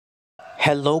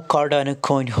Hello Cardano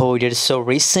coin holders. So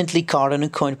recently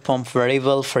Cardano coin pumped very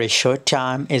well for a short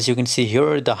time. As you can see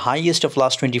here, the highest of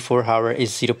last 24 hour is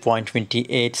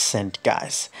 0.28 cent,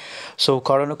 guys. So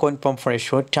Cardano coin pumped for a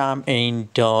short time,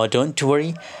 and don't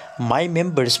worry, my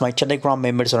Telegram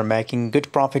members are making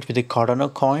good profit with the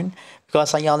Cardano coin,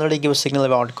 because I already give a signal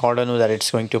about Cardano that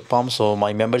it's going to pump. So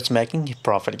my members making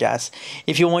profit, guys.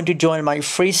 If you want to join my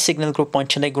free signal group on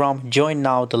Telegram, join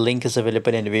now. The link is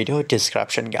available in the video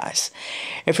description, guys.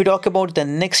 If we talk about the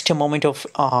next moment of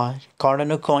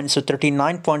Cardano coin, so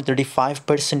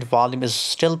 39.35% volume is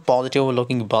still positive,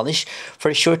 looking bullish for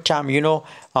a short time.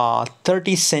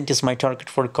 30 cent is my target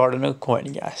for Cardano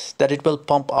coin, guys, that it will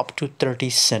pump up to 30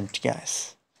 cent,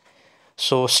 guys.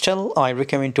 So still, I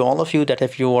recommend to all of you that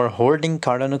if you are holding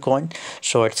Cardano coin,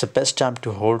 so it's the best time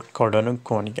to hold Cardano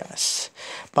coin, guys.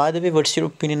 By the way, what's your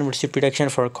opinion, what's your prediction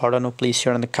for Cardano? Please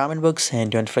share in the comment box,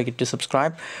 and don't forget to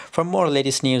subscribe for more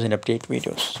latest news and update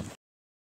videos.